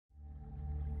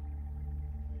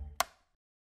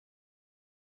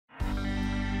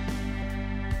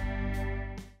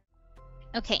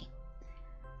Okay.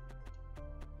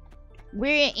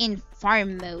 We're in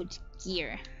farm mode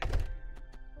gear.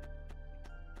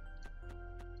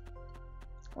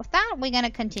 With that, we're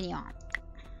gonna continue on.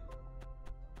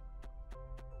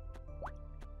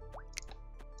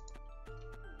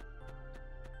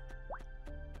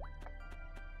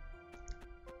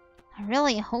 I'm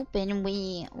really hoping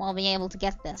we will be able to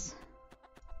get this.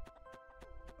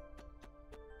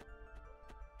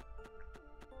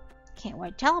 Okay,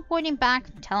 we're teleporting back,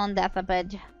 telling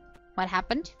Deathbed what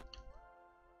happened.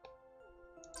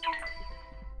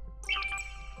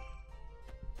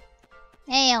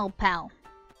 Hey, old pal.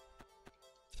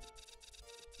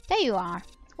 There you are.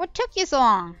 What took you so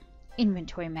long?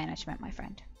 Inventory management, my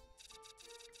friend.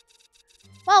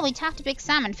 Well, we talked to Big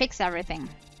Sam and fixed everything.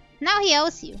 Now he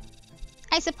owes you.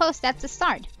 I suppose that's the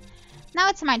start. Now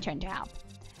it's my turn to help.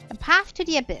 The path to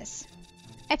the abyss.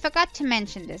 I forgot to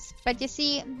mention this, but you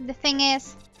see, the thing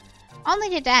is, only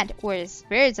the dead, or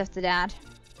spirits of the dead,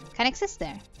 can exist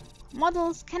there.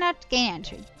 Mortals cannot gain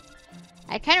entry.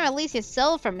 I can release your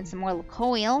soul from its immortal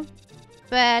coil,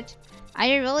 but are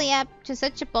you really up to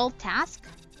such a bold task?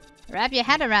 Wrap your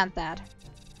head around that.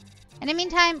 In the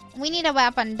meantime, we need a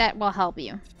weapon that will help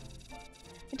you.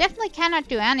 You definitely cannot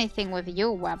do anything with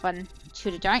your weapon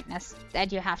to the darkness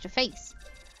that you have to face.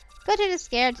 Go to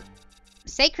the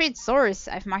sacred source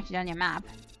I've marked it on your map.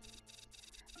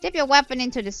 Dip your weapon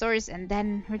into the source and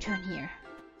then return here.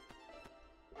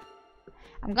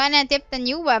 I'm gonna dip the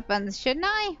new weapons, shouldn't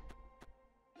I?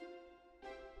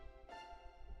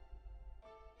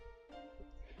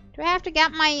 Do I have to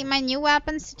get my new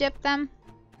weapons to dip them?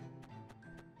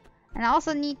 And I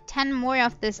also need 10 more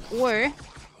of this ore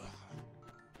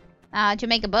to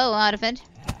make a bow out of it.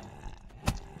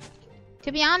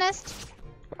 To be honest,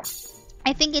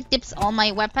 I think it dips all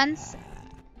my weapons.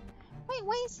 Wait,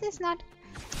 why is this not...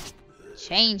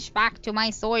 Change back to my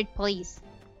sword, please.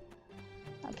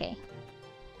 Okay.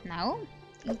 No?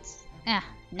 It's...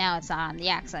 now it's not on the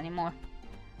axe anymore.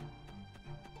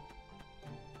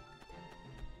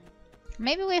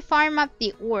 Maybe we farm up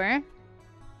the ore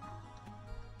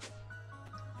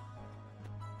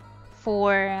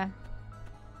for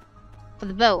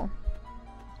the bow.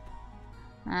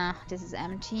 This is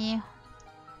empty.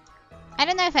 I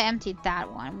don't know if I emptied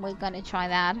that one. We're gonna try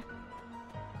that.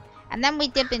 And then we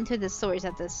dip into the source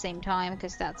at the same time,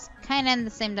 because that's kind of in the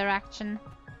same direction.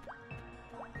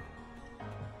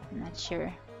 I'm not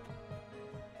sure.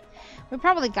 We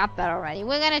probably got that already.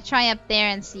 We're gonna try up there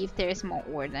and see if there's more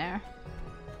ore there.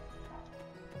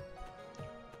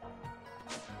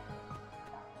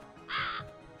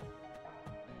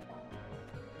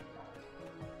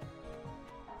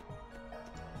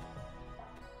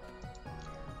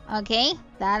 Okay,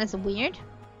 that is weird.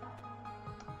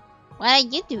 What are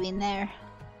you doing there?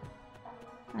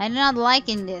 I'm not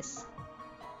liking this.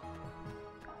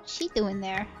 What's she doing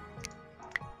there?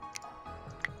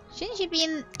 Shouldn't she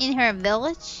be in her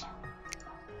village?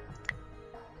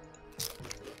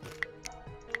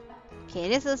 Okay,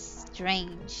 this is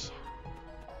strange.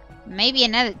 Maybe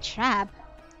another trap.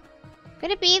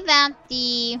 Could it be that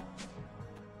the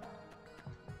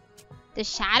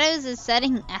shadows is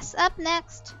setting us up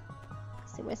next?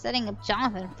 So we're setting up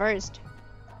Jonathan first.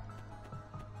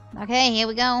 Okay, here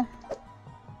we go.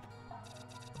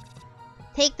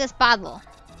 Take this bottle.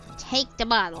 Take the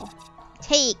bottle.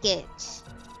 Take it.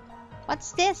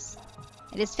 What's this?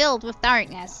 It is filled with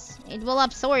darkness. It will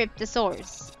absorb the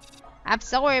source.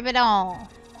 Absorb it all.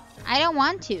 I don't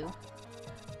want to.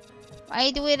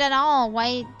 Why do it at all?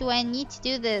 Why do I need to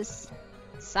do this?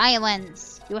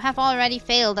 Silence. You have already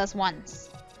failed us once.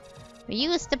 We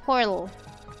used the portal.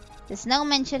 The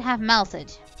snowman should have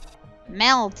melted.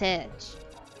 Melted.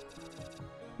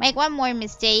 Make one more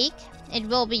mistake. It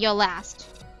will be your last.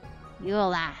 Your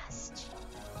last.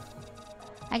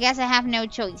 I guess I have no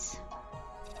choice.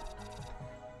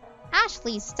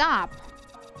 Ashley, stop.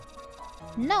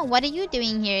 No, what are you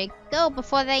doing here? Go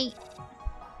before they...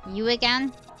 You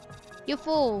again? You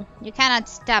fool. You cannot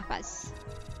stop us.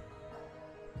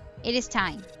 It is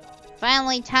time.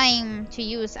 Finally time to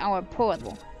use our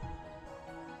portal.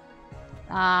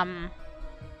 I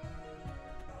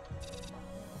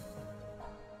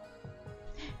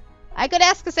could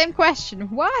ask the same question.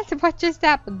 What? What just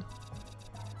happened?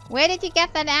 Where did you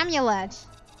get that amulet?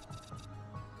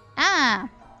 Ah,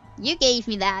 you gave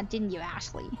me that, didn't you,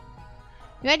 Ashley?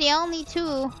 You're the only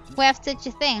two who have such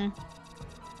a thing.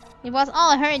 It was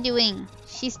all her doing.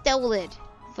 She stole it.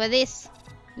 For this,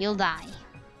 you'll die.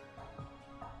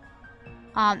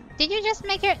 Did you just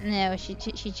make her? No, she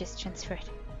just transferred.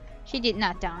 She did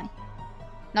not die.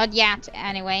 Not yet,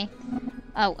 anyway.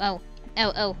 Oh.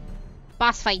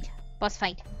 Boss fight. Boss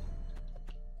fight.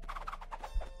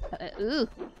 Ooh.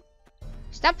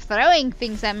 Stop throwing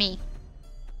things at me.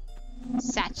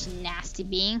 Such a nasty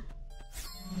being.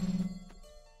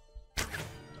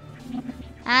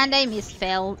 And I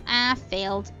misfailed.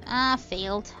 Failed.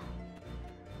 Failed.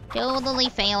 Totally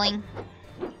failing.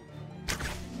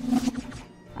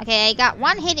 Okay, I got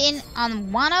one hit in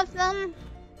on one of them.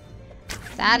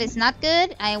 That is not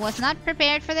good. I was not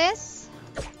prepared for this.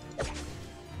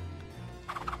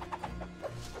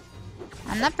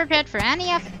 I'm not prepared for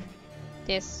any of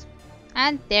this.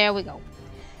 And there we go.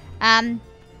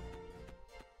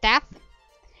 Death.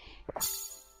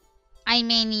 I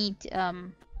may need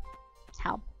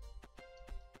help.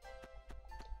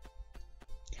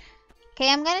 Okay,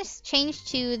 I'm gonna change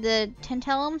to the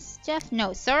Tantalum stuff. No,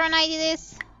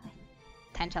 Soronitis.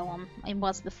 Tantalum. It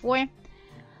was before.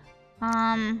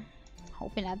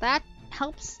 Hoping that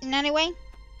helps in any way.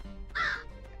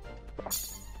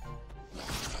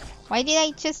 Why did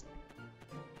I just...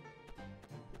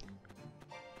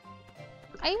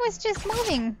 I was just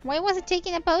moving. Why was it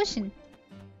taking a potion?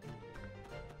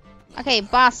 Okay,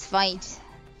 boss fight.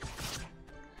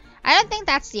 I don't think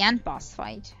that's the end boss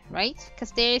fight, right?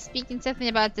 Because they're speaking something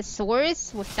about the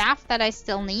swords with staff that I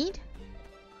still need.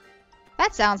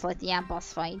 That sounds like the end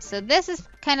boss fight. So this is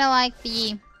kind of like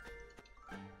the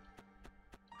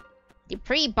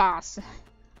pre-boss.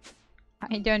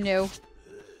 I don't know.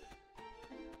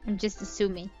 I'm just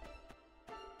assuming.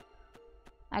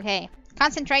 Okay.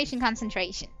 Concentration,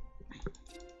 concentration.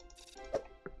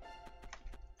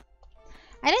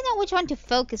 I don't know which one to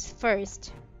focus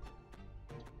first.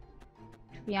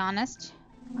 To be honest.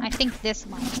 I think this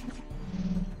one.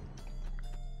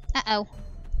 Uh-oh.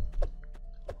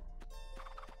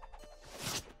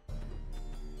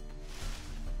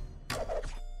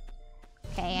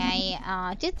 Okay,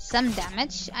 I did some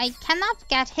damage. I cannot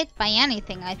get hit by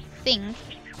anything, I think.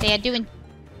 They are doing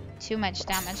too much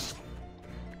damage.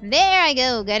 There I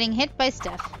go, getting hit by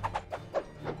stuff.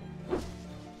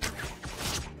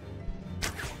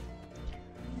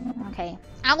 Okay.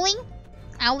 Owlie?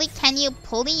 Owlie, can you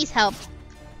please help?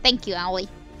 Thank you, Owlie.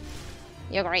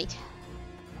 You're great.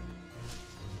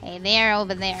 Okay, they're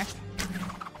over there.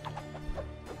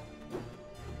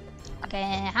 Okay,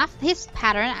 have his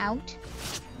pattern out.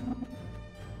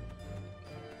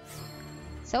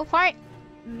 So far,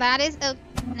 that is a...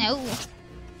 No.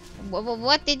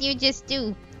 What did you just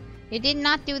do? You did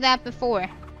not do that before.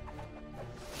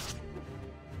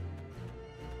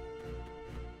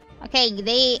 Okay,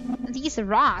 these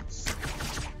rods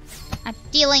are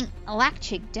dealing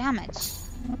electric damage.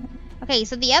 Okay,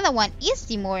 so the other one is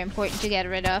the more important to get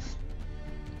rid of.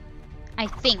 I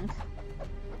think.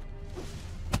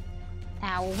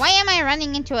 Now, why am I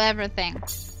running into everything?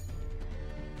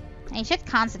 I should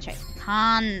concentrate.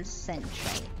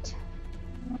 Concentrate.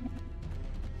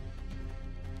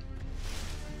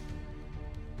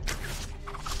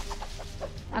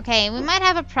 Okay, we might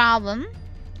have a problem.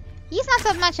 He's not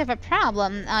so much of a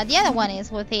problem. The other one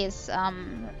is with his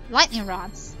lightning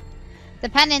rods.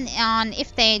 Depending on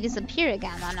if they disappear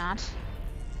again or not.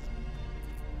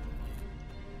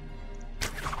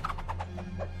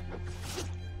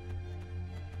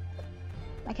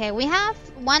 Okay, we have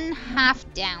one half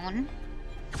down.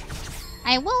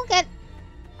 I will get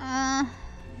a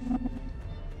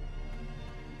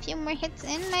few more hits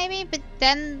in maybe, but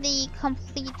then the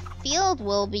complete field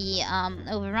will be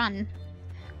overrun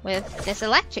with this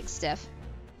electric stuff,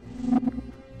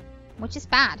 which is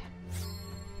bad.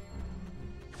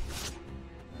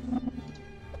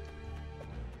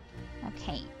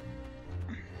 Okay,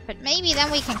 but maybe then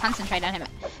we can concentrate on him.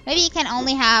 Maybe he can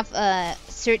only have a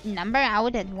certain number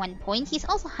out at one point. He's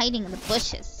also hiding in the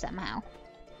bushes somehow.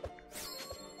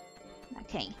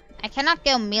 Okay, I cannot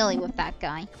go melee with that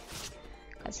guy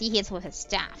because he hits with his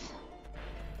staff.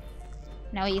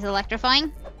 No, he's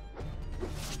electrifying.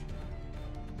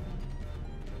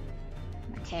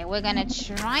 Okay, we're gonna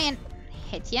try and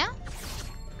hit ya.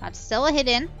 Got still a hit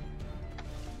in.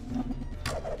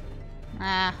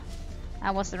 Ah,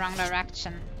 that was the wrong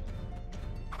direction.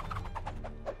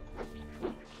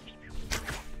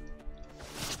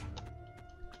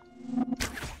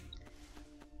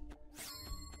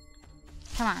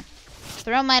 Come on,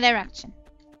 throw my direction.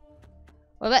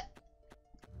 What?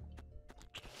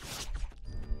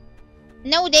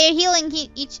 No, they're healing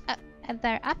each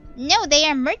other up. No, they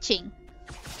are merging.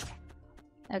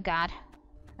 Oh god.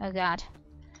 Oh god.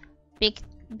 Big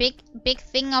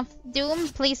thing of doom.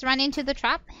 Please run into the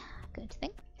trap. Good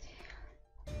thing.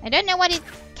 I don't know what it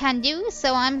can do,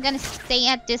 so I'm gonna stay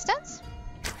at distance.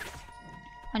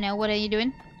 Oh no, what are you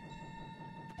doing?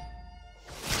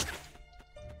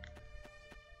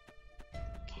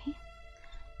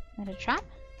 Another trap.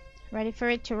 Ready for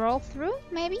it to roll through,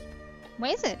 maybe?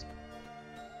 Where is it?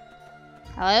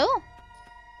 Hello?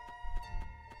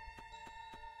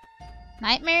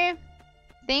 Nightmare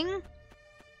thing?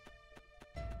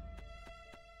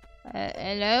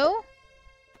 Hello?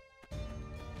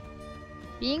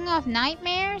 Being of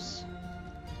nightmares?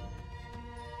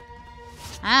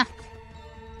 Ah.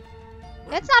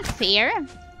 That's not fair.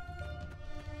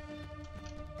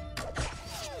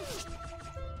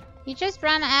 You just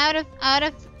ran out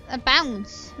of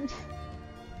bounds.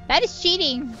 That is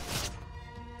cheating.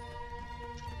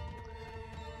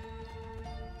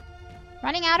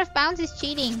 Running out of bounds is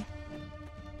cheating.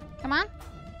 Come on.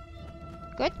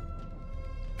 Good.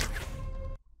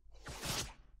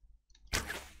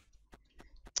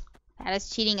 That is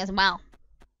cheating as well.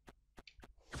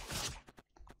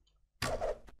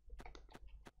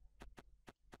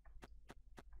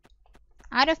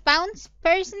 Out of bounds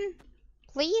person,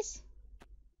 please?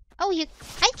 Oh,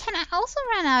 I can also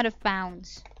run out of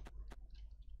bounds.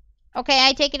 Okay,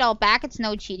 I take it all back. It's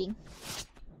no cheating.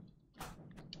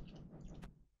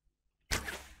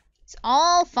 It's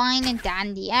all fine and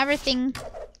dandy. Everything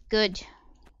good.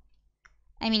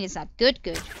 I mean, it's not good,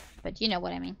 but you know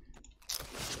what I mean.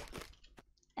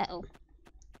 Uh-oh.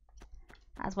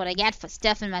 That's what I get for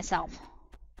stuffing myself.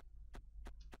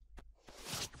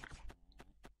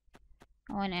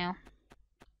 Oh no.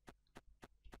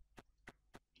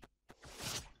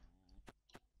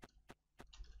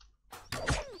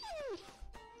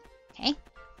 Okay.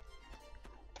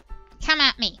 Come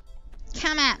at me.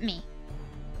 Come at me.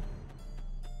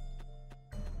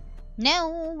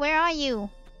 No, where are you?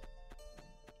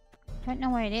 Don't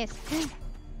know where it is.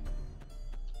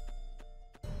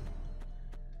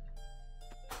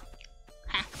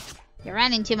 Ha! You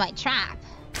ran into my trap.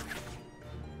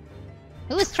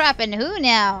 Who's trapping who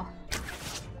now?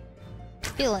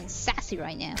 Feeling sassy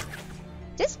right now.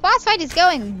 This boss fight is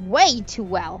going way too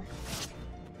well.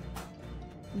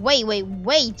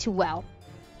 Way too well.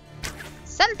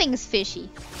 Something's fishy.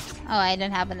 Oh, I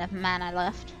don't have enough mana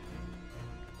left.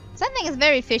 Something is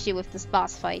very fishy with this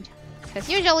boss fight. Because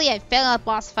usually I fail at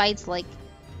boss fights like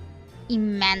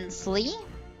immensely.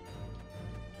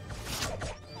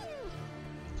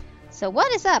 So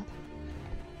what is up?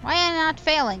 Why am I not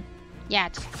failing?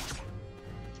 Yet.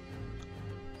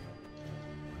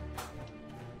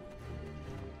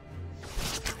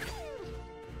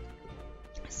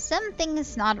 Something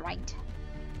is not right.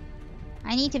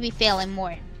 I need to be failing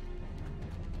more.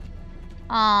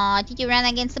 Aw, did you run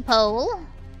against the pole?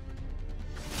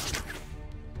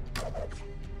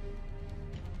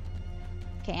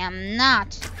 Okay, I'm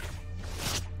not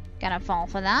gonna fall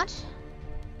for that.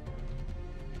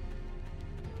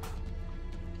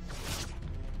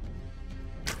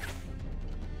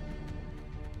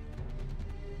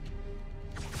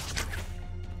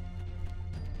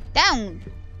 Down!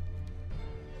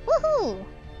 Woohoo!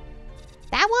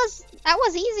 That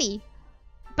was easy.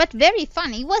 But very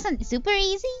fun. It wasn't super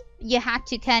easy. You had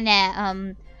to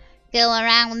kinda go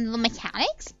around the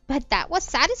mechanics, but that was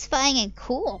satisfying and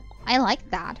cool. I liked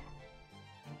that.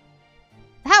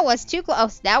 That was too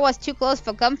close. That was too close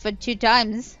for comfort 2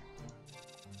 times.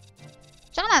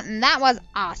 Jonathan, that was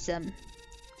awesome.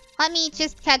 Let me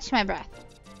just catch my breath.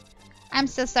 I'm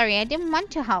so sorry. I didn't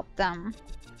want to help them.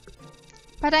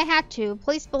 But I had to.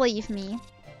 Please believe me.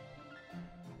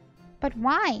 But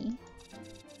why?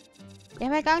 They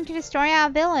were going to destroy our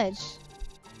village.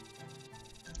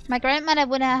 My grandmother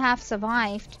wouldn't have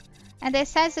survived. And they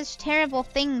said such terrible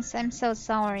things. I'm so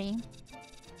sorry.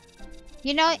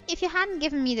 You know, if you hadn't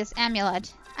given me this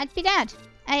amulet, I'd be dead.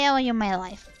 I owe you my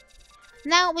life.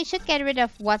 Now we should get rid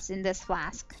of what's in this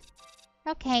flask.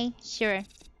 Okay, sure.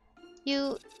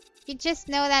 You just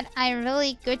know that I'm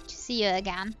really good to see you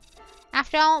again.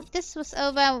 After all this was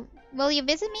over, will you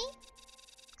visit me?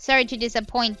 Sorry to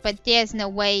disappoint, but there's no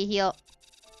way he'll...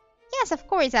 Yes, of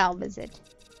course I'll visit.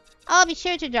 I'll be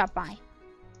sure to drop by.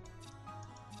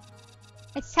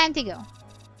 It's time to go.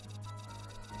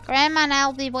 Grandma and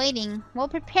I'll be waiting. We'll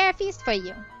prepare a feast for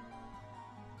you.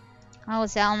 Oh,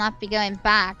 so I'll not be going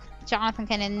back. Jonathan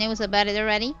kinda knows about it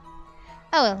already.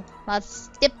 Oh well, let's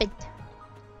dip it.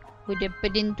 We dip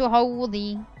it into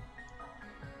holy.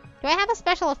 Do I have a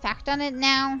special effect on it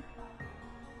now?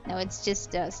 No, it's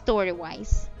just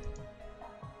story-wise.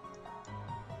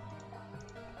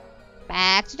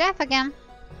 Back to death again.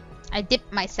 I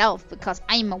dip myself because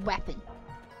I'm a weapon.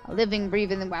 A living,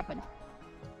 breathing weapon.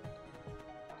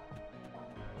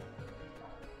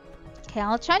 Okay,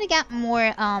 I'll try to get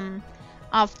more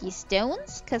of these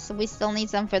stones, because we still need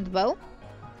some for the bow.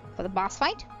 For the boss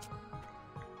fight.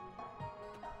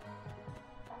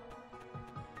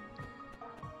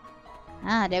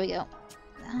 Ah, there we go.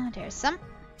 Ah, there's some.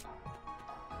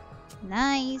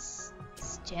 Nice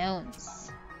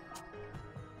stones.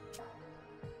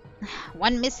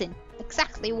 One missing.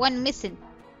 Exactly one missing.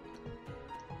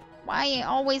 Why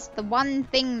always the one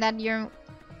thing that you're...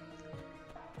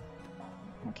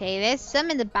 Okay, there's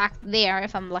some in the back there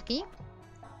if I'm lucky.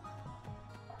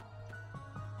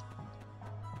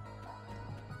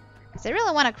 Because I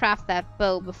really want to craft that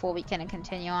bow before we can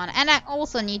continue on. And I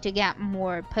also need to get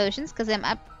more potions because I'm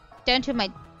up down to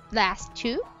my last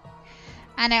 2.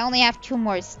 And I only have 2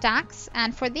 more stacks.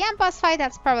 And for the end boss fight,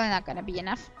 that's probably not going to be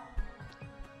enough.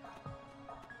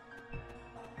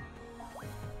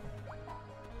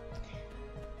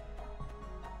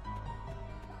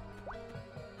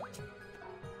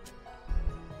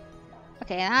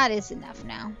 Okay, that is enough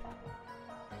now.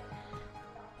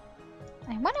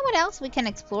 I wonder what else we can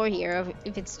explore here,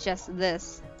 if it's just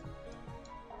this.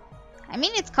 I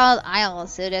mean, it's called Isle,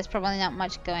 so there's probably not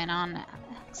much going on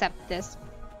except this.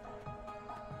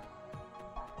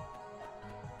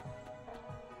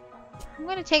 I'm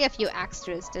gonna take a few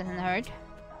extras, doesn't hurt.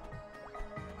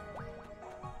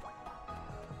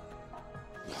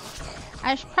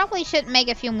 I probably should make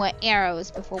a few more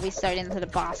arrows before we start into the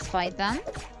boss fight then.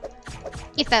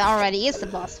 If that already is the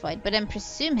boss fight, but I'm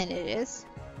presuming it is.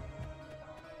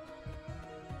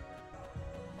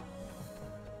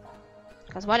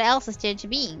 Because what else is there to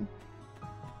be?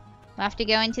 We have to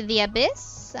go into the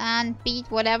abyss and beat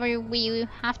whatever we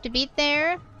have to beat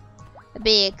there. The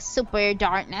big super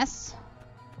darkness.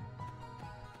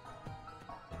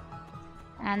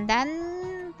 And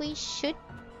then we should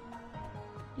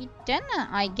be done,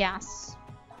 I guess.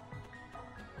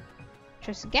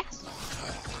 Just a guess.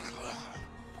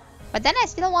 But then I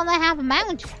still want to have a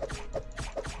mount.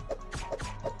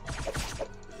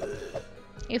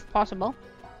 If possible.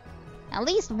 At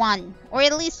least one. Or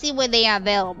at least see where they are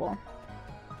available.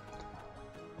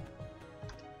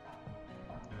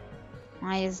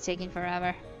 Why is it taking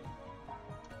forever?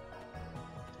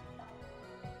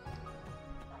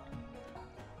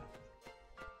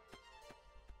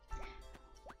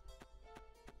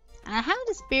 How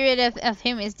the spirit of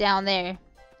him is down there.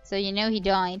 So you know he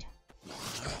died.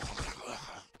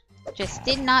 Just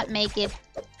did not make it.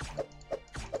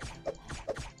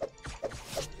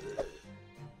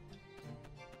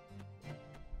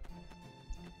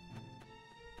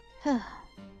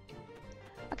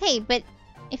 Okay, but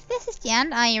if this is the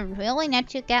end, I really need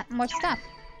to get more stuff.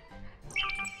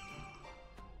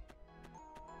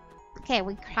 Okay,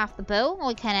 we craft the bow.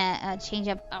 We kind of change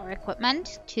up our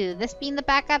equipment to this being the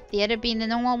backup, the other being the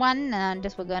normal one, and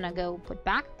this we're gonna go put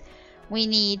back. We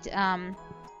need, do I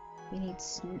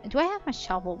have my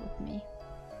shovel with me?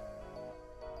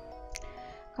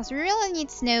 Because we really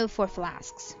need snow for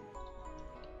flasks.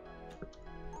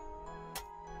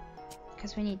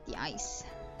 Because we need the ice.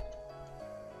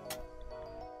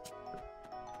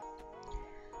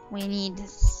 We need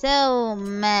so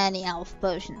many elf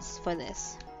potions for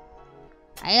this.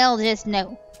 I'll just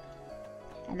know.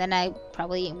 And then I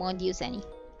probably won't use any.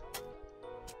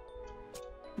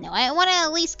 No, I want to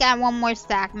at least get one more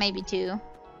stack, maybe 2.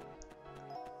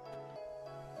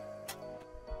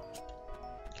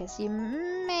 Because you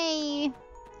may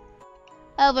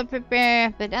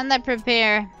over-prepare, but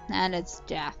under-prepare, and it's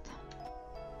death.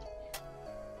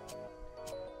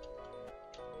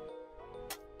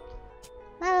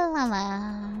 La la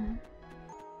la.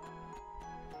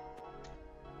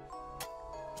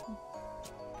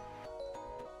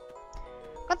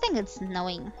 I think it's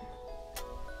snowing,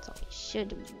 so we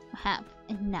should have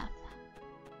enough.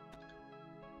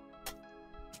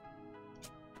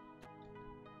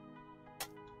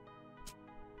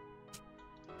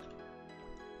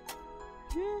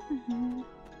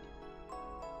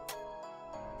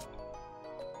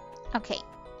 Okay.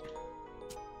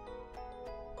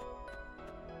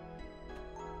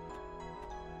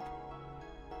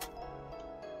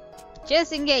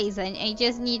 Just in case, I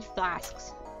just need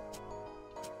flasks.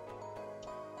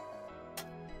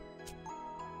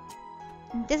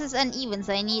 This is uneven,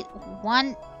 so I need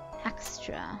 1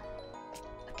 extra.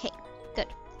 Okay, good.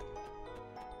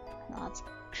 Now let's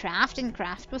craft and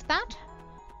craft with that.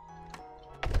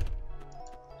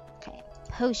 Okay,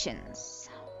 potions.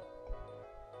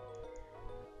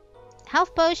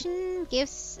 Health potion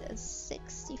gives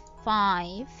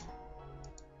 65.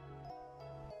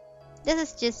 This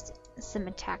is just some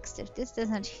attack stuff. This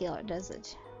doesn't heal, does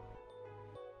it?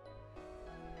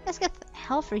 Let's get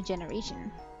health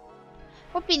regeneration.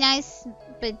 Would be nice,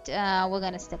 but we're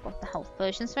gonna stick with the health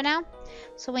potions for now.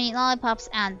 So we need lollipops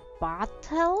and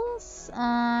bottles.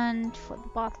 And for the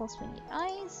bottles we need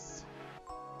ice.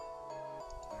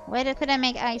 Where could I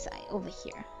make ice? Over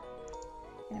here.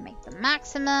 Gonna make the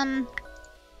maximum.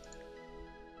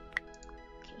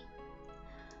 Okay.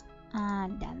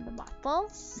 And then the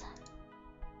bottles.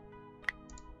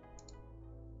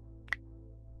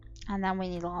 And then we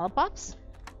need lollipops.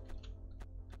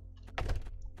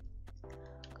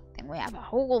 Then we have a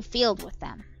whole field with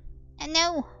them. And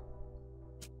no!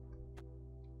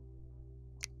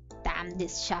 Damn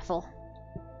this shuffle.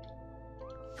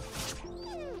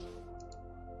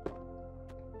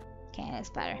 Okay, that's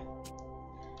better.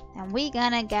 And we're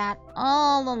gonna get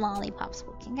all the lollipops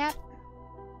we can get.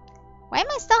 Why am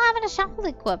I still having a shuffle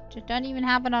equipped? I don't even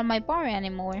have it on my bar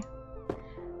anymore.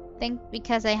 I think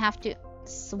because I have to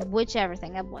switch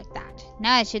everything up like that.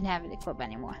 Now I shouldn't have it equipped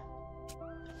anymore.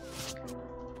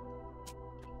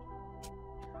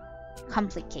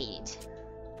 Complicated.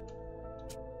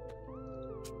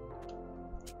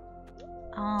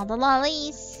 All the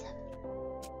lollies.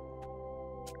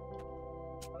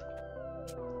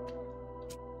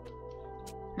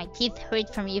 My teeth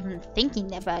hurt from even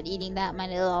thinking about eating that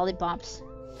many lollipops.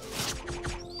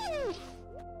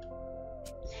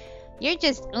 You're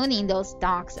just owning those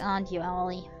dogs, aren't you,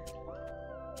 Ollie?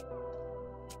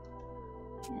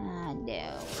 Ah,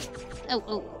 no. Oh,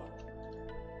 oh.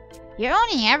 You're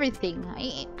owning everything.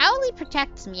 Owlie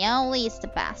protects me. Owlie is the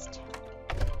best.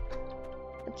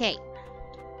 Okay.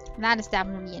 That is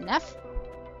definitely enough.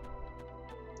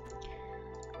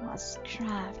 Let's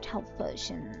craft health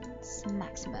potions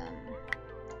maximum.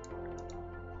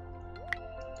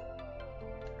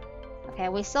 Okay,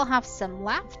 we still have some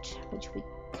left, which we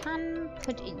can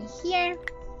put in here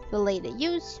for later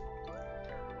use.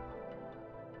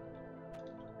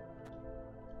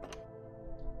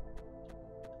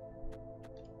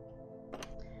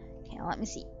 Okay, let me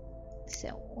see.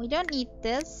 So we don't need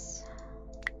this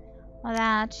or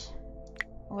that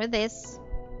or this.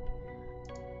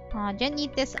 Don't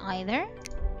need this either.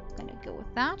 Gonna go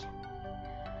with that.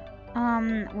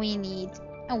 We need.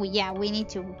 Oh yeah, we need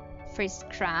to first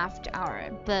craft our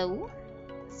bow.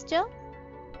 Still.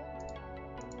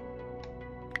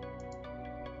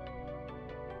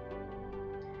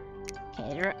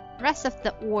 Okay, the rest of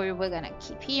the ore we're gonna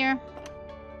keep here.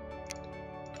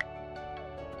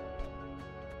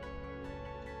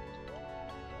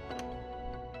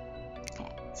 Okay,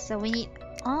 so we need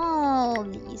all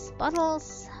these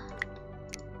bottles.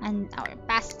 And our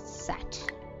best set.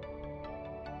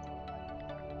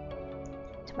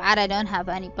 Too bad I don't have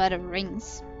any butter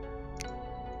rings.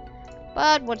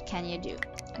 But what can you do?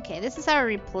 Okay, this is our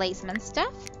replacement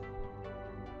stuff.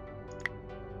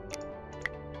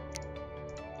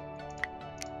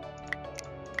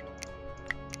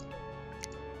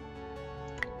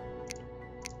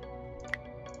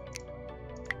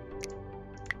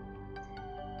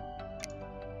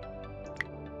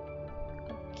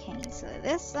 So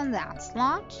this and that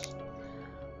slot.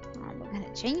 We're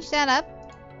gonna change that up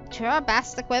to our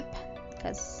best equip,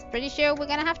 because pretty sure we're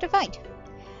gonna have to fight.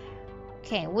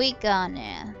 Okay, we're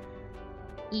gonna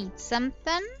eat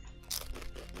something.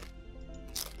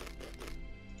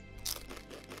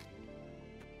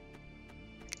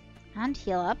 And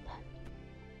heal up.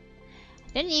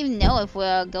 I didn't even know if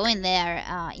we're going there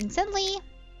instantly.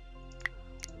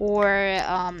 Or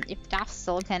if Daft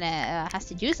still kind of has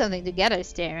to do something to get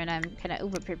us there, and I'm kind of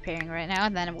over-preparing right now,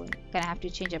 then we're going to have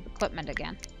to change up equipment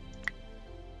again.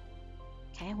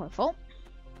 Okay, we're full.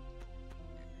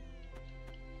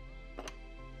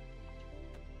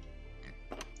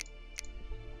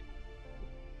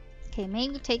 Okay,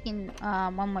 maybe taking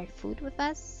one more food with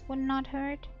us would not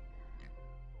hurt.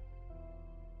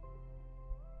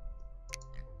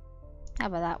 How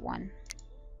about that one?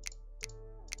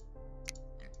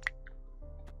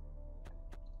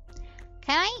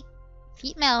 Can I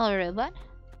feed my little robot?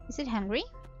 Is it hungry?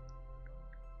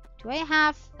 Do I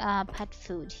have pet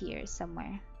food here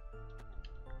somewhere?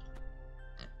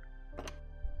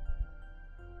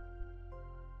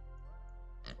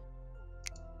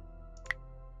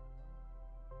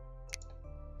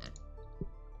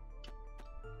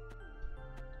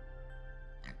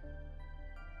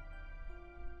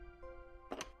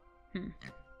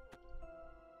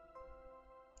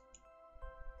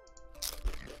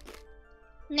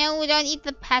 No, we don't eat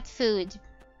the pet food.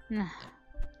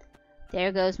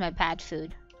 There goes my pet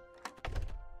food.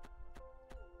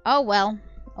 Oh well.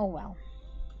 Oh well.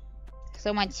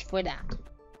 So much for that.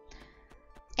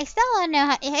 I still don't know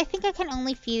how. I think I can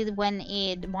only feed when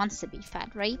it wants to be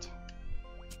fed, right?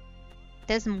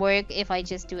 Doesn't work if I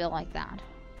just do it like that.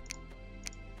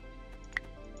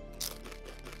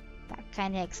 That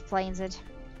kind of explains it.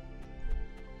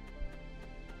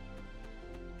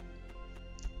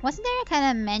 Wasn't there a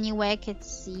kind of menu where I could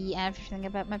see everything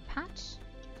about my pet?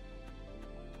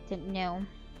 Didn't know.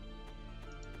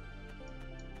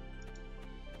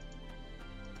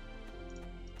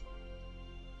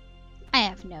 I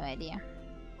have no idea.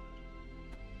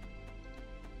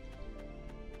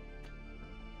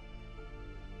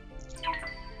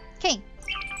 Okay,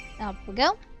 up we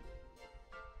go.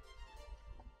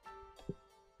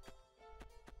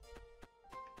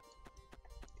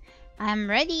 I'm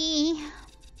ready.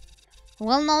 You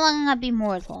will no longer be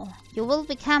mortal. You will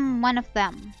become one of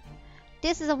them.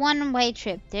 This is a one-way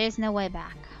trip. There is no way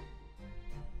back.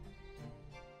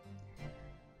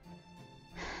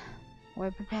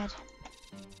 We're prepared.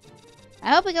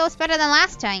 I hope it goes better than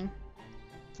last time.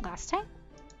 Last time?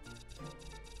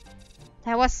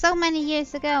 That was so many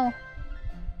years ago.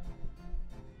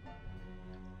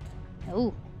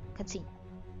 Oh, cutscene.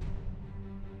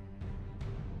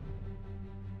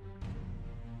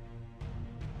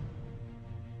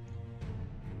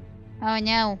 Oh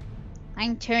no,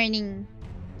 I'm turning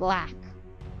black.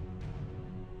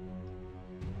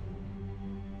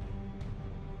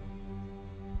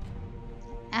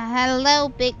 Hello,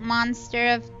 big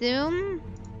monster of doom.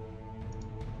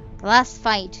 The last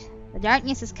fight. The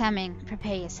darkness is coming.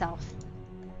 Prepare yourself.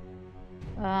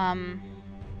 I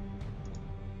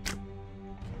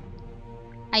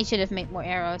should have made more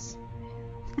arrows.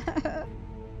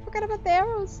 Forgot about the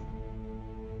arrows.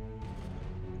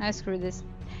 I screw this.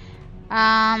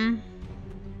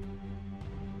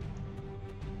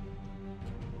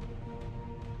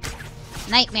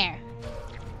 Nightmare.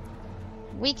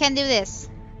 We can do this.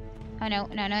 Oh no,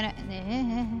 no, no,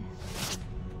 no.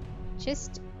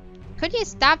 Just... Could you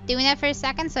stop doing that for a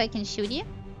second so I can shoot you?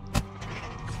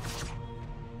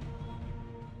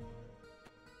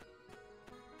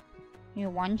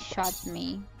 You one-shot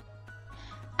me.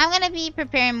 I'm gonna be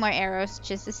preparing more arrows.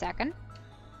 Just a second.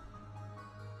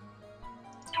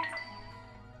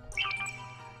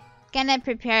 Gonna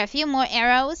prepare a few more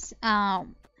arrows.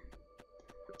 And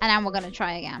then we're gonna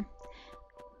try again.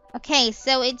 Okay,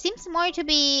 so it seems more to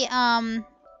be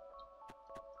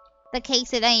the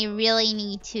case that I really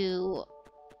need to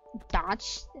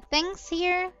dodge things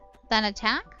here than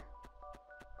attack.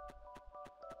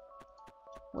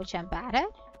 Which I'm bad at.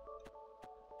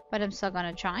 But I'm still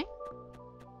gonna try.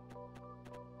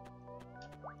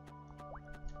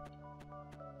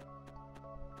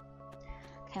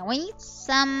 Okay, we need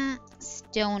some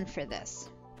stone for this.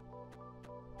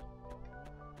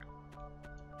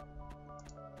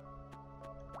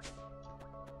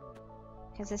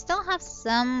 Because I still have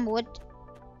some wood.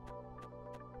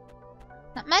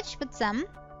 Not much, but some.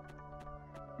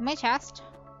 In my chest.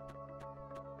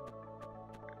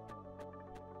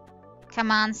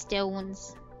 Come on,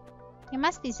 stones. You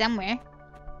must be somewhere.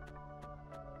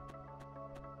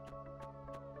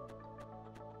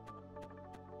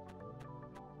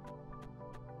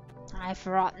 I've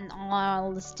forgotten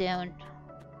all the stone.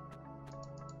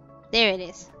 There it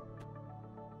is.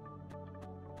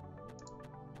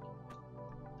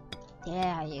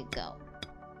 There you go.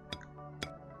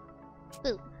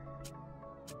 Ooh.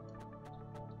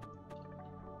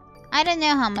 I don't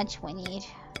know how much we need.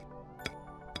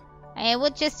 I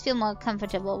would just feel more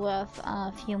comfortable with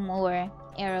a few more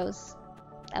arrows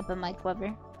up in my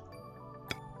quiver.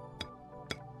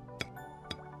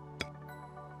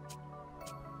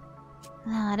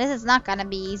 This is not gonna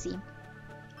be easy.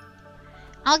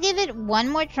 I'll give it one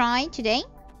more try today.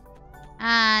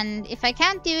 And if I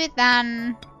can't do it,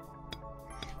 then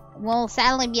we'll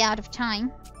sadly be out of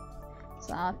time.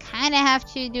 So I'll kind of have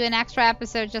to do an extra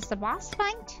episode just a boss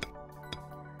fight.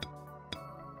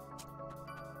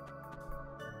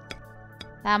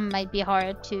 That might be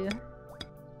hard too.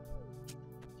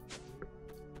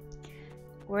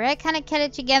 We're kind of get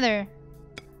it together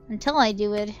until I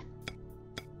do it.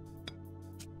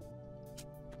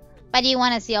 But you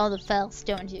want to see all the fails,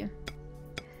 don't you?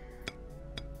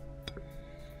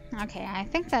 Okay, I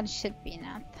think that should be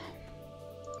enough.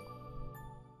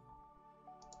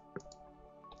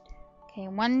 Okay,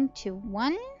 1 to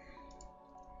 1.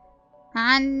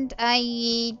 And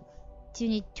I do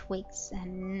need twigs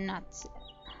and nuts.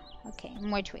 Okay,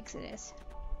 more twigs it is.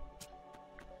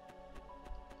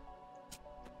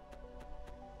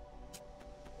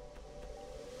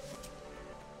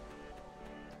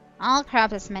 I'll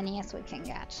craft as many as we can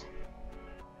get.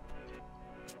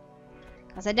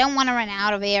 Because I don't want to run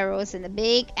out of arrows in the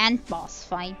big end boss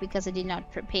fight because I did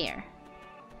not prepare.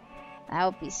 That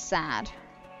would be sad.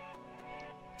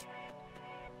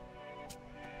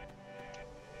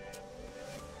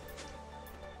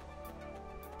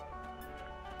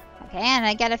 Okay, and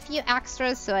I get a few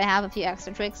extras, so I have a few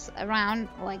extra tricks around,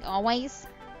 like always.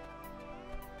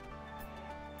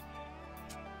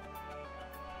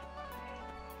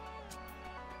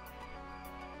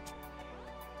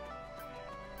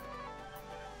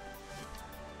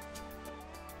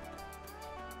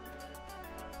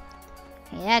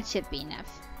 Okay, that should be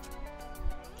enough.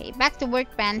 Okay, back to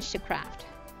workbench to craft.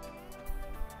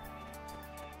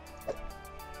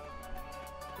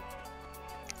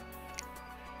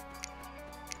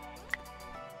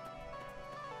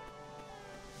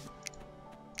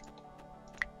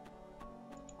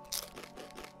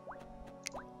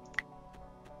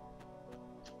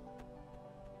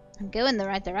 I'm going the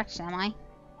right direction, am I?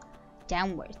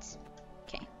 Downwards.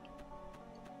 Okay.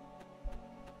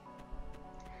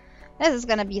 This is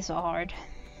gonna be so hard.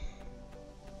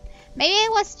 Maybe I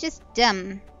was just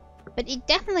dumb, but it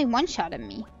definitely one-shotted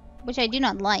me, which I do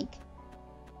not like.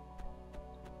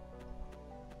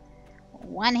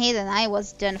 One hit and I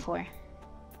was done for.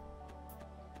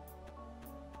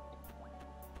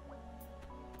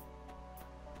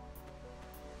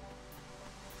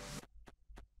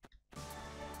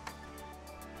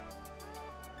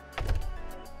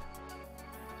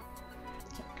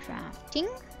 Crafting,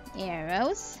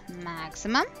 arrows,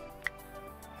 maximum.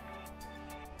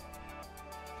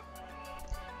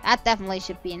 That definitely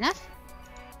should be enough.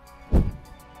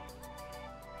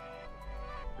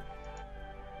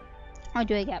 Or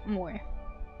do I get more?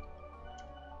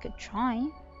 Could try.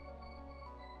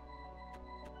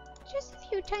 Just a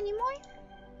few tiny more.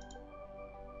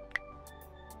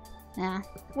 Nah,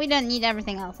 we don't need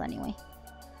everything else anyway.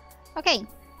 Okay.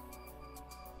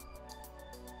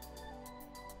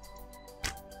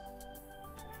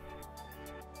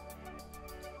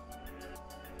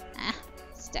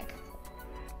 Stuck.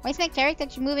 Why is my character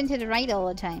to move into the right all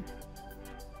the time?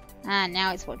 Ah,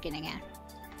 now it's working again.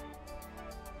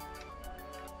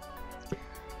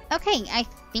 Okay, I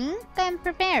think I'm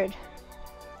prepared.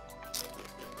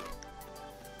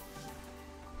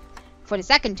 For the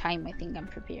second time, I think I'm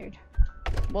prepared.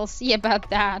 We'll see about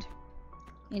that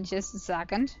in just a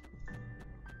second.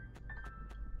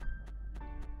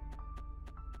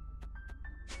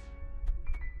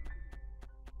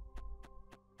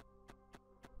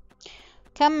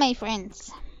 Come, my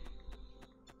friends.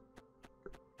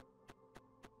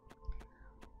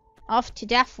 Off to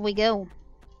death we go.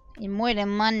 In more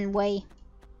than one way.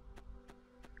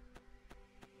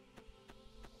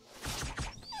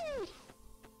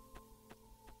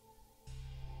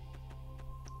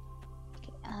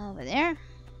 Okay, over there.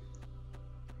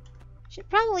 Should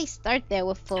probably start there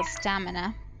with full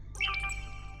stamina.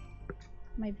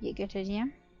 Might be a good idea.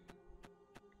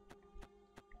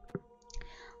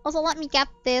 Also, let me get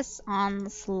this on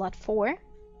slot 4.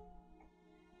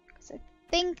 Because I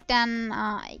think then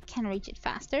I can reach it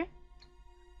faster.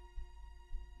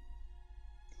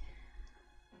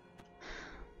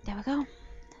 There we go.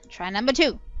 Try number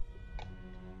 2.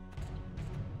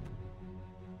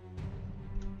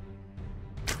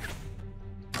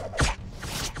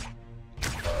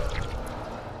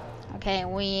 Okay,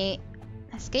 we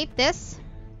escape this.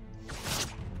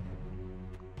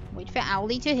 Wait for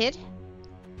Owly to hit.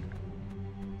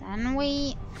 Then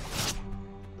we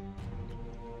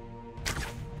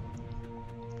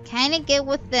kind of get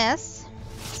with this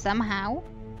somehow,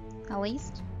 at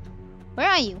least. Where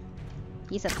are you?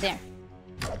 He's up there.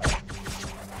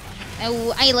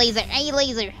 Oh, eye laser, eye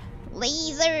laser,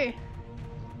 laser.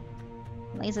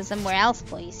 Laser somewhere else,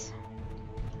 please.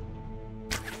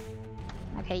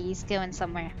 Okay, he's going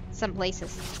somewhere, some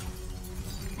places.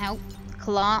 Ow,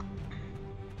 claw.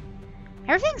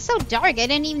 Everything's so dark, I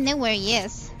don't even know where he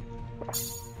is.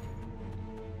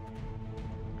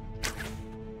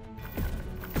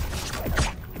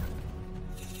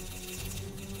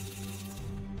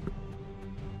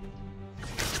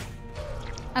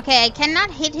 Okay, I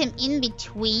cannot hit him in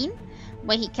between,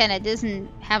 where he kinda doesn't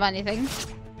have anything.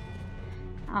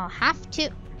 I'll have to...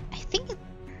 I think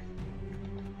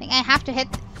I have to hit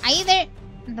either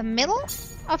the middle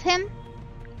of him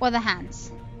or the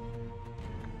hands.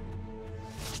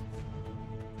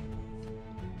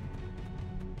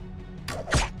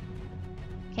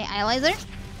 Okay, eye laser.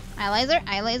 Eye laser,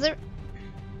 eye laser.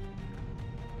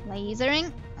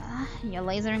 Lasering. You're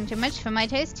lasering too much for my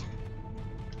taste.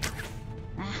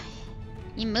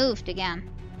 He moved again.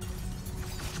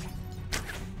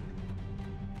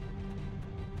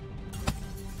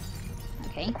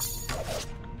 Okay.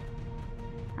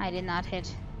 I did not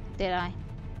hit, did I?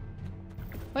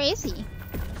 Where is he?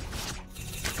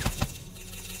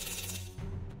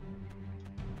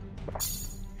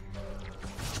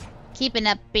 Keeping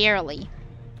up barely.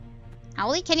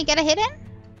 Owly, can you get a hit in?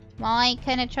 While I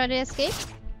kinda try to escape?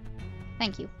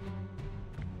 Thank you.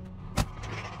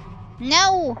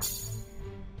 No!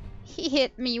 He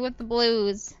hit me with the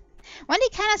blues. When they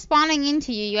kinda spawning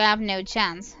into you, you have no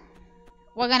chance.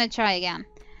 We're gonna try again.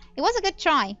 It was a good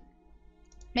try.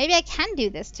 Maybe I can do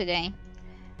this today.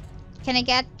 Can I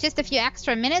get just a few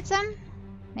extra minutes in?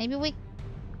 Maybe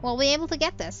we'll be able to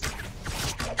get this.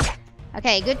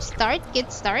 Okay, good start,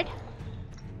 good start.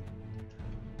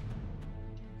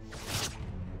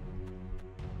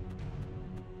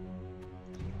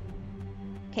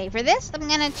 Okay, for this, I'm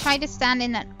gonna try to stand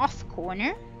in an off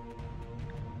corner.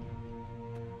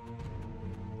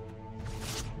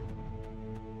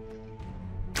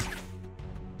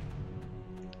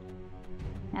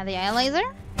 Now the eye laser.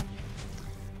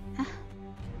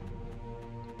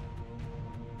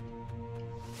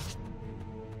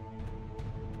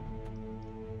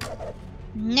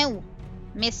 No!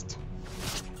 Missed.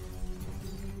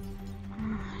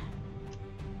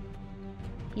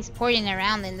 He's porting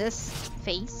around in this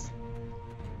phase.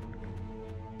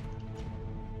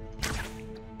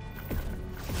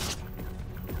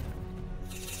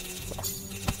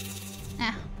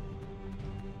 Ah.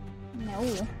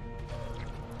 No.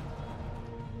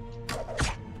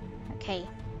 Okay.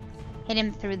 Hit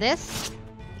him through this.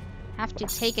 Have to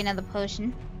take another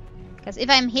potion. Because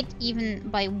if I'm hit even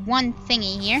by one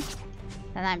thingy here,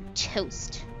 then I'm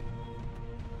toast.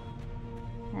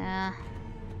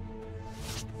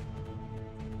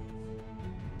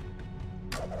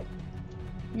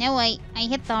 No, I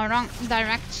hit the wrong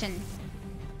direction.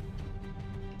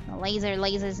 The laser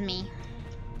lasers me.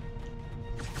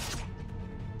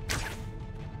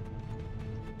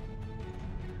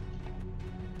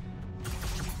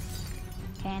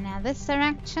 Okay, now this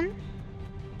direction.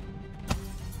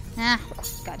 Ah,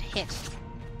 got hit.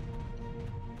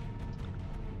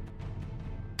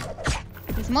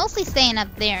 He's mostly staying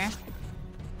up there.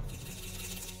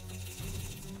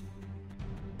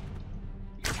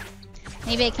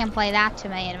 Maybe I can play that to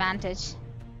my advantage.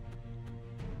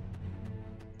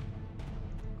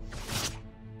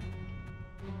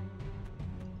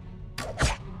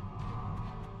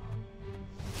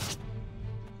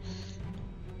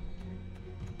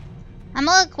 I'm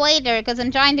a little quieter because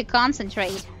I'm trying to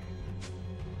concentrate.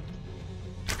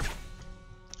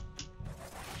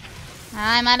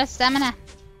 I'm out of stamina.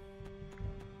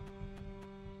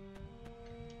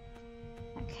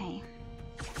 Okay.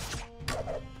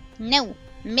 No,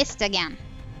 missed again.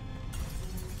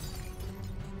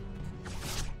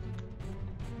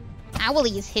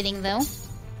 Owly is hitting though.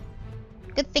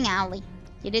 Good thing, Owly.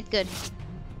 You did good.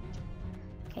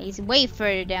 Okay, he's way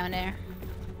further down there.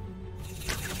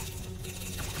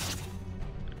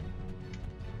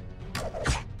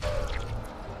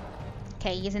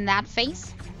 Okay, he's in that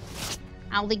phase.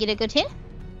 Owly get a good hit.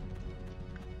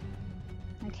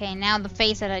 Okay, now the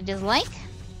phase that I just like.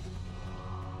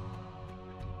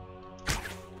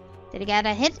 Did I get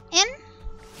a hit in?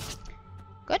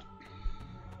 Good.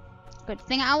 Good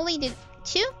thing Owly did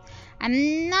too.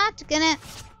 I'm not gonna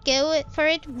go for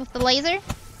it with the laser.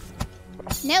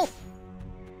 No.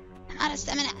 I'm out of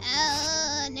stamina.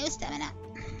 No stamina.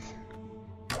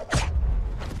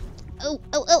 Oh,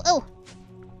 oh, oh, oh.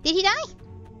 Did he die?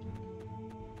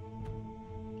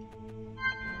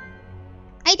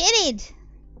 I did it!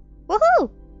 Woohoo!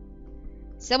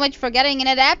 So much for getting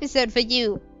another episode for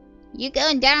you. You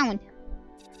going down.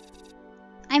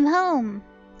 I'm home.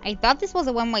 I thought this was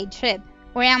a one-way trip.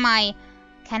 Or am I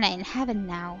kinda in heaven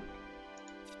now?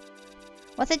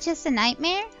 Was it just a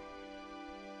nightmare?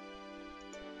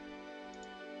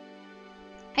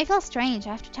 I feel strange. I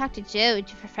have to talk to Joe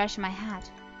to refresh my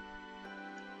hat.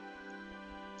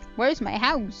 Where's my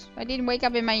house? I didn't wake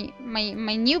up in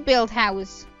my new build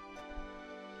house.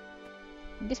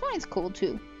 This one is cool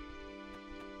too.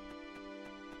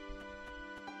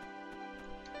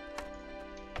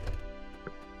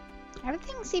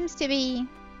 Everything seems to be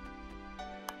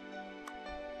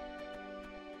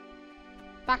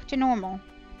back to normal.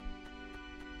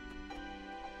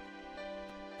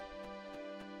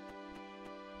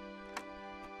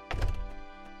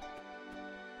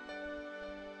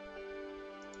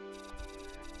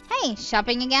 Hey,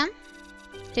 shopping again?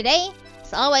 Today,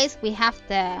 as always, we have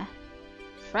the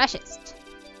freshest.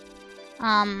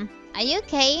 Are you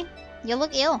okay? You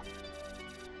look ill.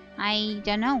 I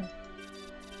don't know.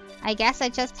 I guess I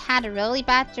just had a really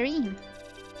bad dream.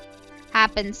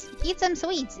 Happens. Eat some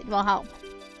sweets, it will help.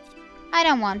 I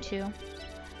don't want to.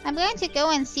 I'm going to go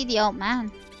and see the old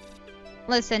man.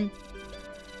 Listen.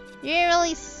 You're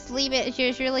really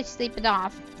sleeping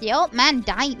off. The old man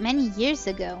died many years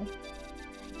ago.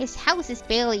 His house is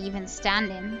barely even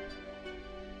standing.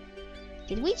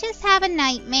 Did we just have a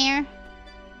nightmare?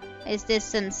 Is this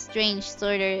some strange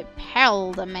sort of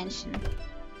parallel dimension?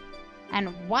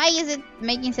 And why is it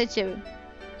making such a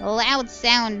loud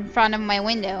sound in front of my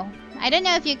window? I don't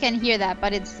know if you can hear that,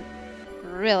 but it's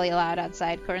really loud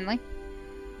outside currently.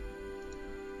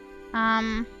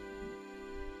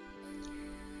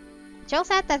 Joel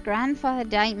said that grandfather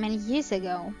died many years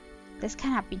ago. This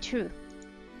cannot be true.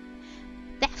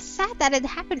 They've said that it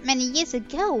happened many years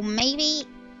ago. Maybe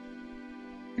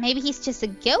he's just a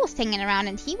ghost hanging around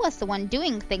and he was the one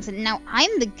doing things and now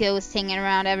I'm the ghost hanging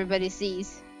around everybody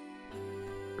sees.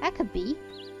 That could be.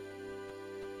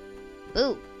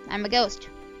 Boo, I'm a ghost.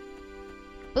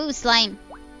 Boo, slime.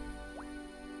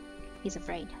 He's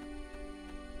afraid.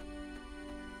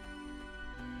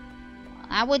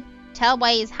 I would tell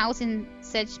why his house in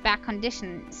such bad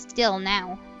condition still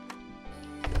now.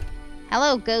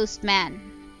 Hello, ghost man.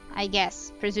 I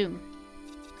guess, presume.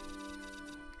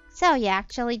 So you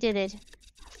actually did it.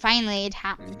 Finally it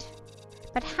happened.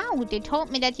 But how? They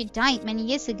told me that you died many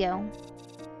years ago.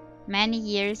 Many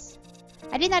years.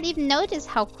 I did not even notice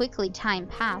how quickly time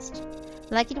passed.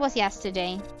 Like it was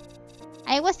yesterday.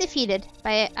 I was defeated,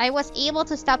 but I was able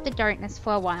to stop the darkness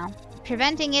for a while,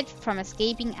 preventing it from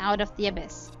escaping out of the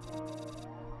abyss.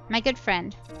 My good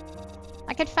friend,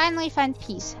 I could finally find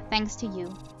peace thanks to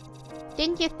you.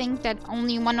 Didn't you think that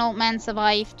only one old man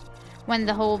survived when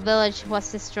the whole village was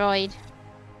destroyed?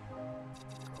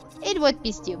 It would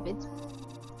be stupid.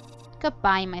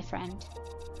 Goodbye, my friend.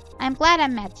 I'm glad I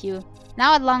met you.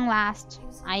 Now at long last,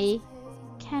 I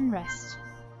can rest.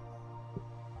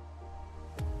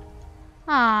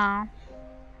 Ah,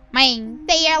 man,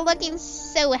 they are looking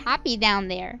so happy down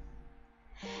there.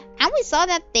 And we saw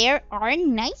that there are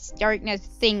nice darkness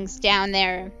things down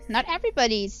there. Not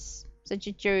everybody's such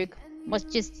a jerk. Was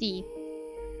just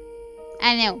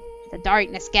I know, the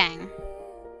darkness gang.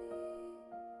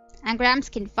 And Gramps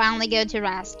can finally go to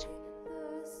rest.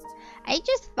 I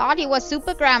just thought he was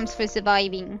Super Gramps for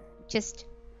surviving. Just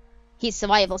his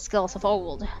survival skills of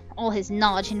old. All his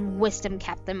knowledge and wisdom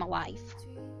kept him alive.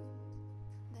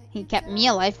 He kept me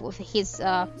alive with his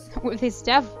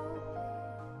stuff.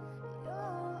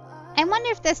 I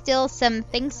wonder if there's still some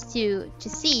things to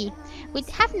see. We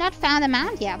have not found them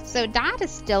out yet, so that is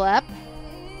still up.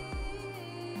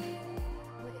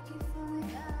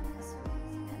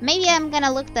 Maybe I'm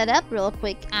gonna look that up real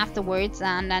quick afterwards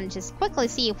and then just quickly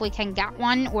see if we can get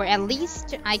one, or at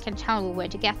least I can tell you where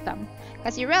to get them.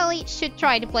 Because you really should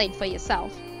try to play it for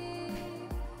yourself.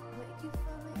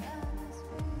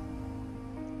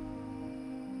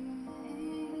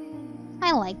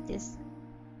 I like this.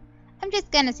 I'm just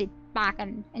gonna sit back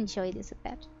and enjoy this a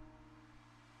bit.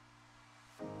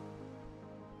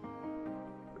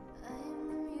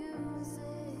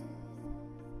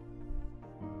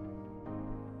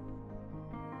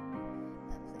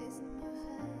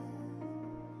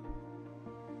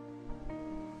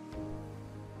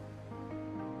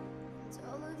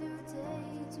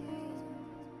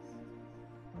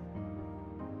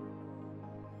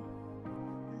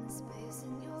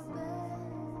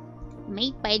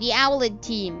 Made by the Owlet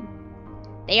team.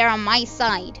 They are on my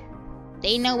side.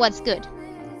 They know what's good.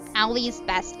 Owlie is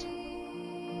best.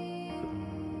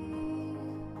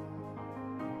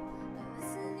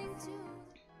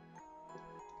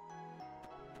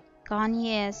 Gone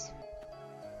he is.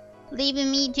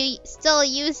 Leaving me to still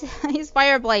use his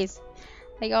fireplace.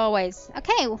 Like always.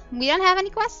 Okay, we don't have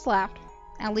any quests left.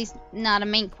 At least not a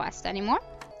main quest anymore.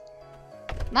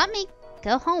 Let me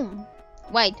go home.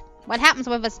 Wait, what happens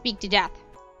when I speak to death?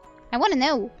 I want to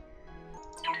know.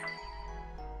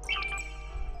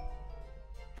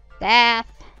 Death.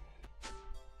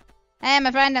 Hey, my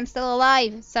friend, I'm still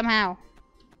alive somehow.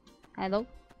 Hello?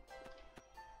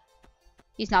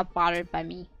 He's not bothered by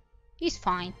me. He's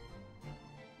fine.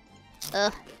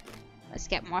 Ugh. Let's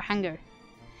get more hunger.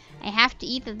 I have to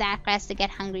eat the dark grass to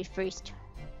get hungry first.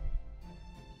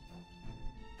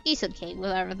 He's okay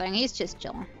with everything. He's just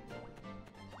chilling.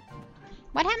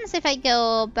 What happens if I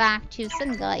go back to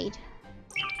Sunglade?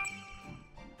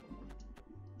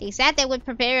 They said they would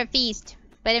prepare a feast,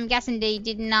 but I'm guessing they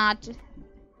did not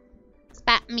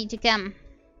expect me to come.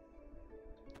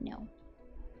 No.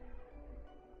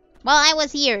 Well, I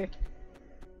was here.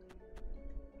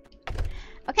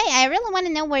 Okay, I really want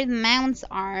to know where the mounts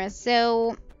are,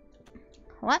 so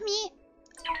let me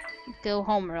go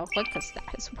home real quick because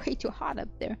that is way too hot up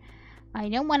there. I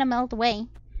don't want to melt away.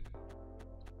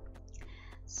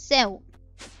 So,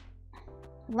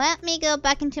 let me go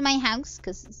back into my house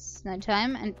because it's no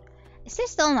time. And is there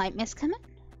still night mist coming?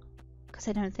 Because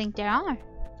I don't think there are.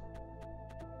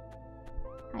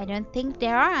 I don't think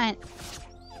there are.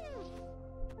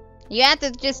 You had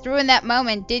to just ruin that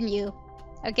moment, didn't you?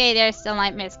 Okay, there's still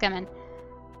night mist coming.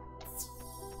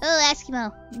 Oh,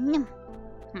 Eskimo.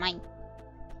 Mine.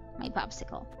 My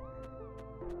popsicle.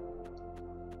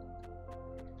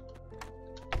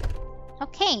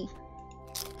 Okay.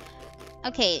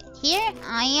 Okay, here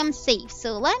I am safe.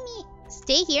 So let me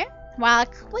stay here while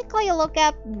quickly look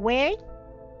up where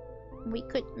we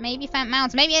could maybe find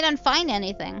mounts. Maybe I don't find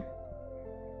anything.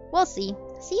 We'll see.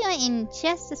 See you in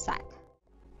just a sec.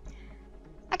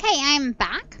 Okay, I'm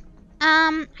back.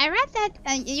 I read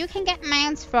that you can get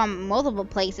mounts from multiple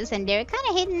places, and they're kind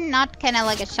of hidden, not kind of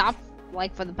like a shop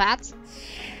like for the pets.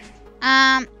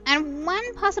 And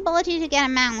one possibility to get a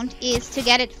mount is to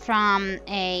get it from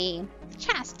a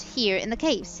chest here in the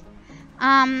caves.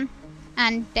 And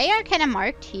they are kind of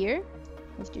marked here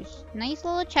with these nice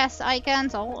little chest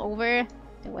icons all over.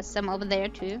 There was some over there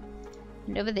too,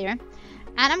 and over there.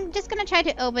 And I'm just gonna try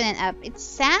to open it up. It's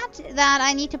sad that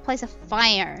I need to place a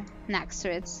fire next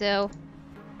to it, so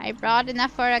I brought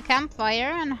enough for a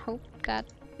campfire and hope that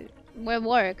it will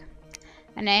work.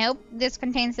 And I hope this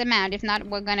contains the mount. If not,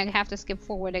 we're gonna have to skip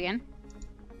forward again.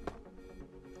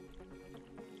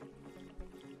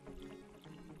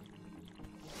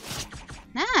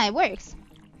 Ah, it works.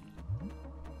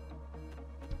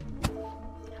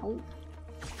 Oh.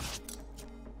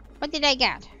 What did I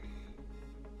get?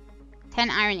 10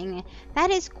 ironing.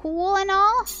 That is cool and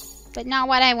all, but not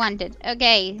what I wanted.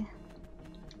 Okay.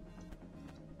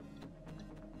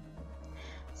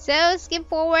 So, skip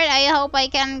forward. I hope I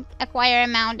can acquire a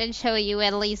mount and show you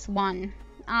at least one.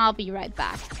 I'll be right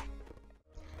back.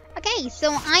 Okay, so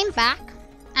I'm back.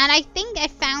 And I think I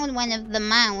found one of the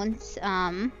mounts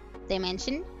they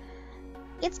mentioned.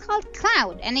 It's called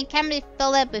Cloud, and it can be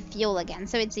filled up with fuel again.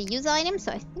 So it's a use item,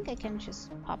 so I think I can just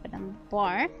pop it on the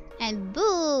bar. And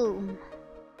boom!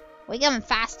 We're going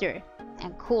faster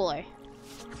and cooler.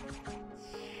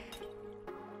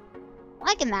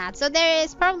 Liking that. So there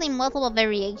is probably multiple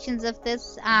variations of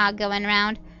this going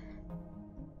around.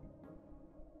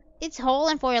 It's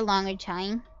holding for a longer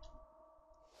time.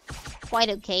 Quite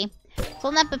okay.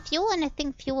 Filling up with fuel, and I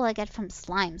think fuel I get from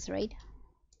slimes, right?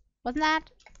 Wasn't that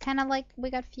kind of like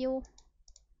we got fuel?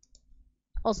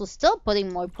 Also, still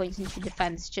putting more points into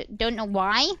defense. Don't know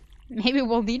why. Maybe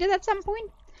we'll need it at some point.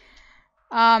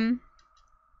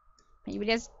 Maybe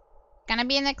there's gonna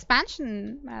be an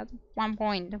expansion at one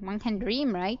point. One can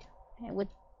dream, right? I would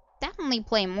definitely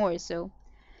play more, so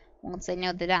won't say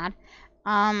no to that.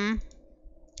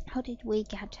 How did we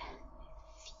get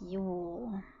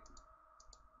fuel?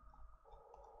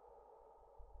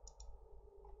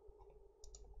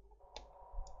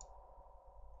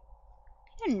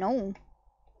 I don't know.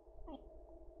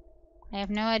 I have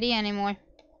no idea anymore.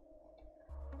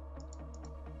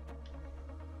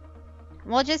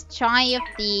 We'll just try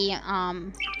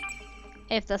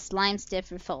if the slime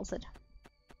stiff refills it.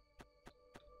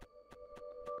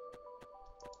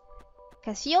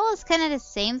 Because fuel is kind of the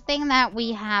same thing that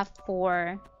we have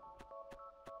for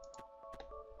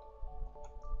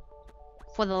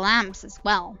the lamps as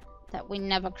well, that we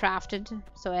never crafted,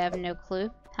 so I have no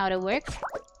clue how to work.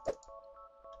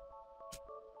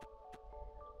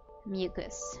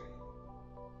 Mucus.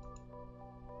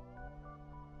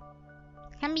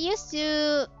 Can be used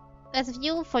as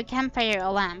fuel for campfire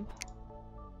or lamp.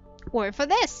 Or for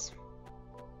this.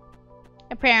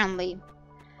 Apparently.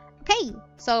 Okay,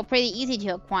 so pretty easy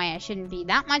to acquire. Shouldn't be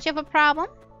that much of a problem.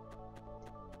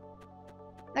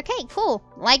 Okay, cool.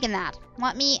 Liking that.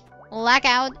 Let me lag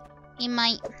out in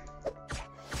my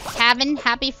cabin,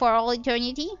 happy for all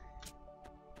eternity.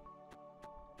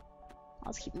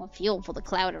 Let's keep more fuel for the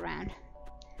cloud around.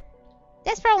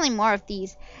 There's probably more of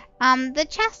these. The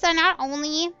chests are not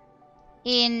only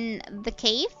in the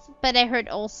cave, but I heard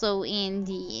also in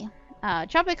the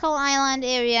tropical island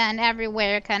area and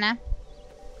everywhere, kinda.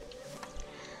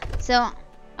 So,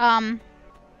 might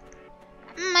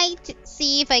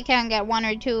see if I can get one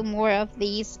or two more of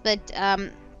these, but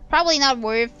probably not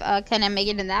worth kind of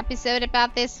making an episode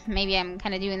about this. Maybe I'm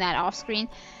kind of doing that off screen.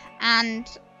 And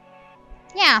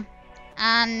yeah.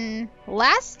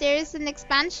 Unless there's an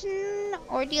expansion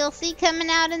or DLC coming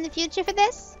out in the future for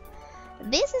this.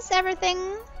 This is everything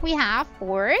we have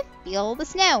for Feel the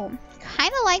Snow.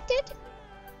 Kinda liked it.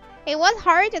 It was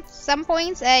hard at some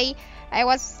points. I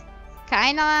was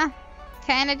kinda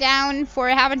down for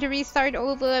having to restart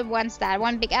over once that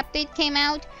one big update came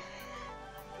out.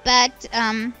 But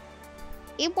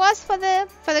it was for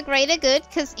the greater good,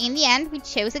 because in the end we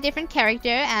chose a different character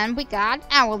and we got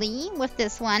Owly with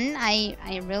this one.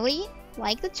 I really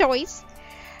like the choice.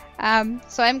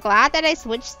 So I'm glad that I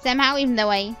switched somehow, even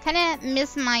though I kind of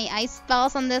miss my ice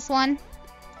spells on this one.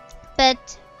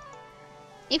 But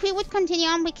if we would continue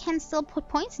on, we can still put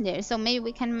points in there. So maybe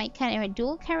we can make kind of a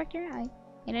dual character.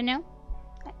 I don't know.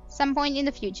 At some point in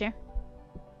the future.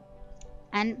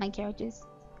 And my character's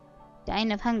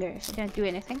dying of hunger if I don't do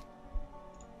anything.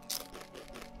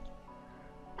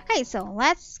 Okay, so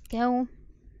let's go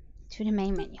to the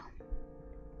main menu.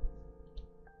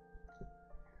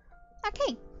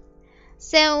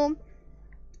 So,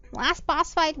 last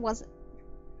boss fight was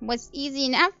easy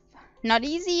enough. Not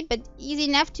easy, but easy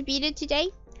enough to beat it today.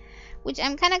 Which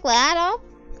I'm kind of glad of,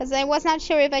 because I was not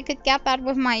sure if I could get that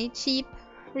with my cheap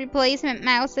replacement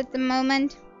mouse at the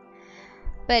moment.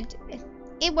 But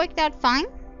it worked out fine.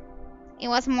 It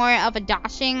was more of a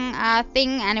dodging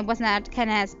thing, and it wasn't that kind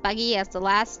of as buggy as the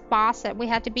last boss that we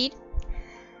had to beat.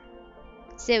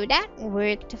 So that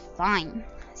worked fine.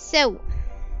 So,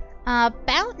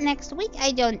 about next week,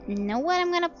 I don't know what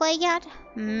I'm gonna play yet.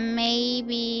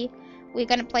 Maybe we're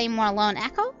gonna play more Lone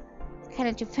Echo. Kind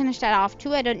of to finish that off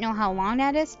too. I don't know how long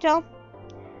that is still.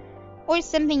 Or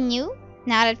something new,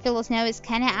 now that Philo Snow is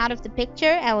kind of out of the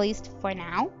picture, at least for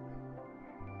now.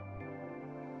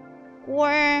 Or,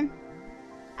 I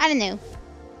don't know.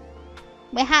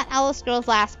 We had Elder Scrolls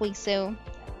last week, so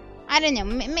I don't know.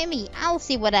 Maybe I'll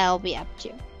see what I'll be up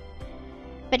to.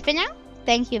 But for now,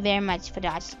 thank you very much for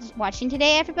watching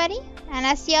today, everybody. And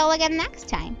I'll see y'all again next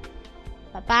time.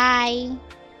 Bye-bye.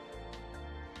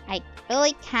 I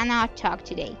really cannot talk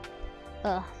today.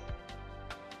 Ugh.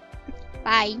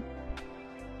 Bye.